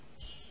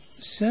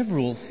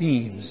Several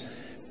themes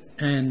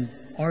and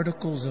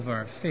articles of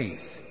our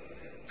faith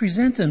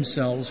present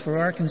themselves for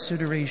our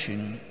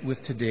consideration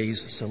with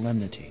today's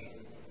solemnity.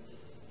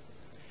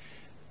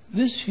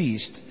 This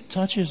feast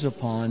touches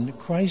upon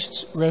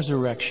Christ's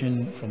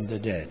resurrection from the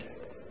dead.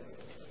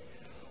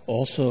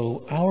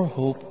 Also, our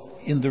hope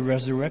in the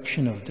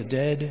resurrection of the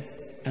dead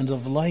and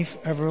of life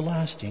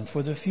everlasting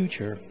for the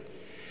future,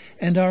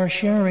 and our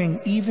sharing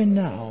even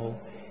now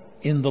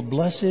in the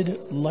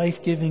blessed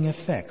life-giving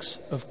effects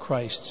of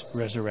Christ's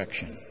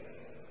resurrection.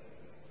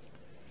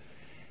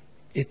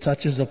 It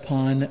touches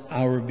upon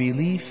our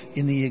belief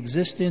in the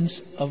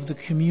existence of the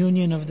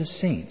communion of the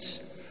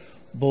saints,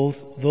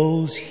 both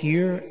those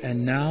here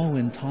and now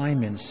in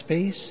time and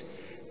space,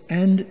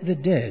 and the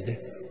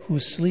dead who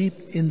sleep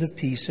in the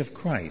peace of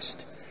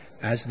Christ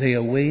as they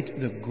await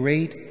the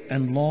great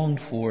and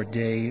longed-for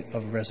day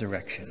of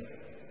resurrection.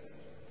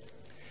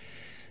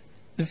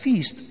 The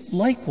feast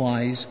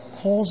likewise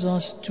calls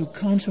us to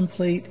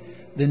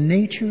contemplate the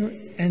nature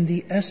and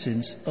the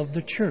essence of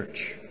the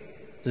Church,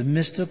 the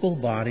mystical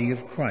body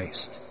of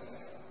Christ.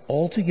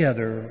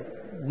 Altogether,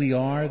 we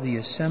are the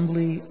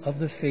assembly of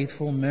the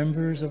faithful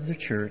members of the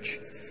Church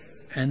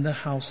and the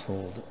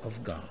household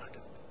of God.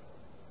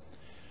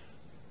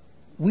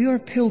 We are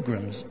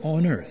pilgrims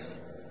on earth,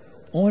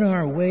 on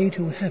our way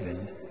to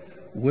heaven,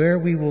 where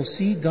we will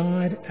see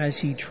God as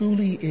he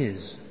truly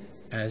is,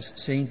 as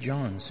St.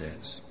 John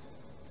says.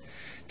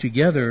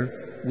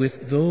 Together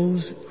with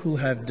those who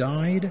have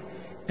died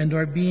and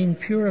are being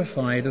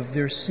purified of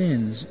their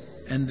sins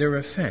and their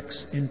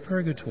effects in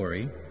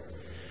purgatory,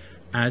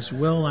 as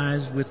well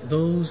as with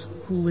those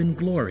who in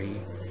glory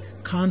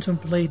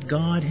contemplate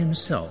God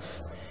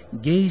himself,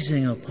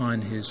 gazing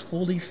upon his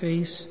holy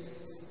face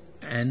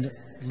and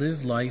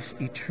live life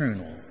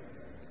eternal.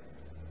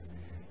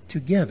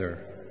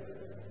 Together,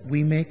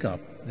 we make up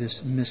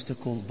this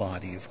mystical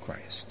body of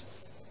Christ.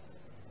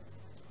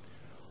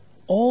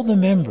 All the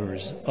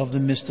members of the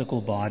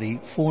mystical body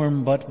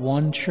form but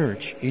one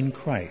church in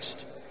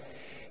Christ,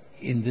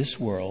 in this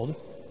world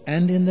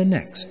and in the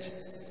next.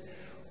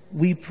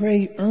 We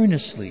pray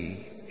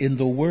earnestly in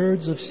the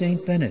words of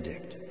St.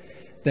 Benedict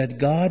that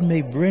God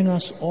may bring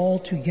us all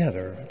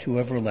together to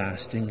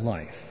everlasting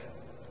life,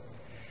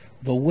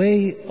 the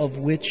way of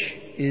which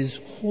is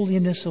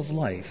holiness of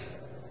life,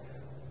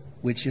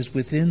 which is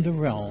within the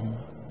realm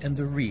and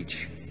the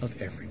reach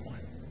of everyone.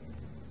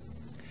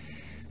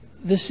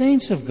 The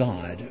saints of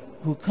God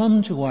who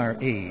come to our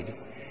aid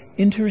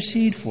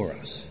intercede for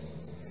us,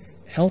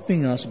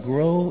 helping us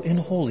grow in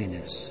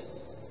holiness,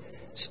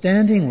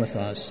 standing with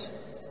us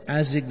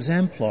as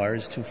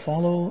exemplars to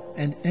follow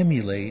and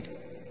emulate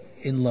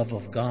in love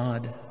of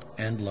God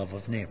and love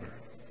of neighbor.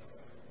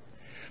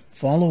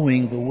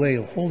 Following the way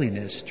of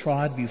holiness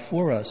trod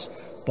before us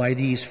by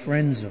these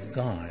friends of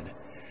God,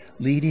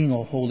 leading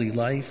a holy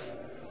life,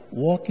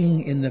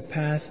 walking in the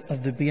path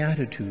of the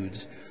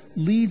Beatitudes,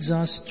 leads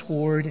us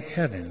toward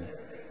heaven,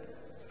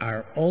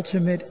 our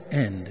ultimate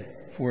end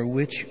for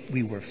which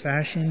we were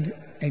fashioned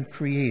and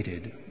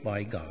created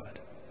by God.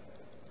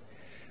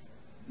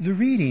 The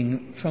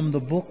reading from the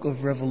book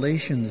of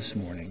Revelation this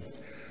morning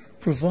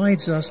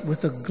provides us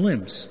with a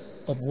glimpse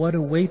of what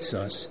awaits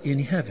us in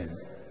heaven.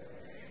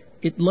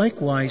 It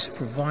likewise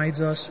provides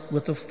us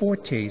with a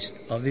foretaste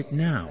of it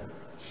now,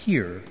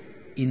 here,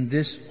 in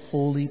this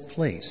holy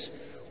place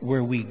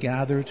where we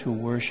gather to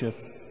worship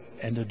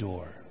and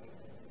adore.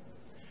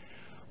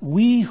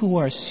 We who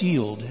are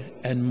sealed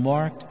and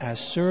marked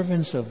as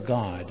servants of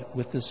God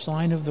with the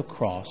sign of the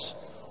cross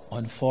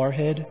on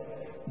forehead,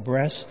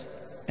 breast,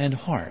 and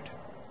heart,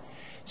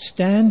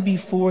 stand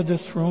before the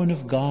throne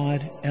of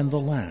God and the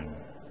Lamb,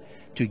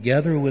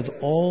 together with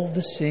all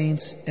the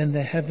saints and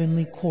the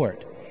heavenly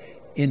court,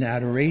 in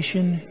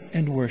adoration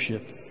and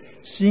worship,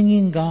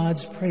 singing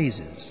God's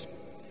praises.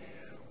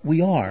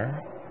 We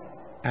are,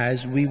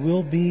 as we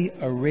will be,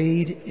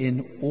 arrayed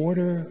in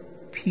order,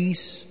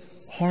 peace,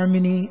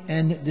 harmony,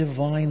 and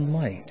divine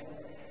light,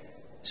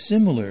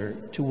 similar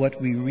to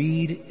what we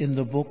read in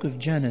the book of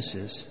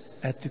Genesis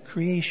at the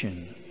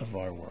creation of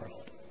our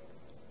world.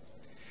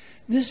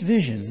 This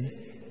vision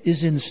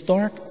is in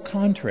stark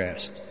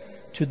contrast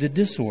to the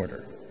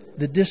disorder,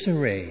 the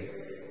disarray,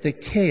 the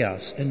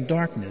chaos and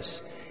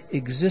darkness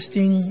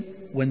existing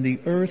when the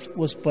earth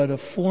was but a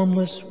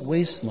formless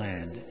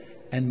wasteland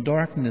and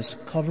darkness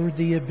covered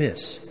the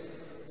abyss,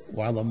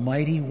 while a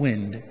mighty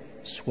wind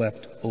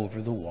swept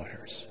over the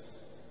waters.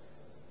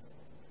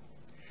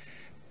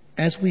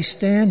 As we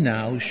stand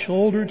now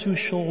shoulder to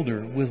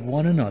shoulder with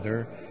one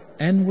another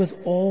and with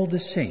all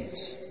the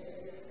saints,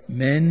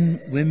 men,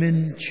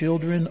 women,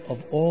 children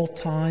of all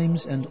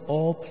times and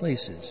all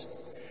places,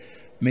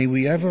 may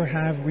we ever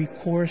have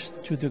recourse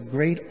to the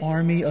great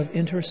army of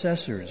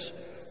intercessors,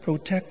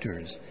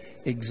 protectors,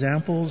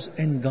 examples,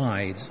 and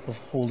guides of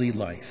holy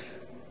life.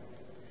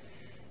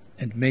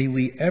 And may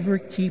we ever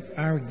keep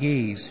our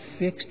gaze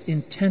fixed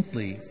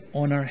intently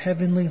on our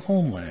heavenly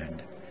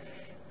homeland,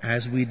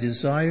 as we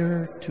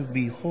desire to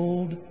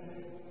behold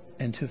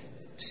and to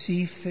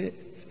see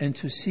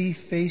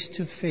face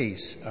to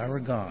face our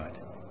God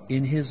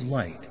in his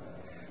light,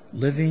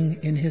 living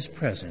in his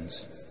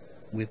presence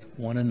with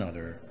one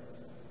another.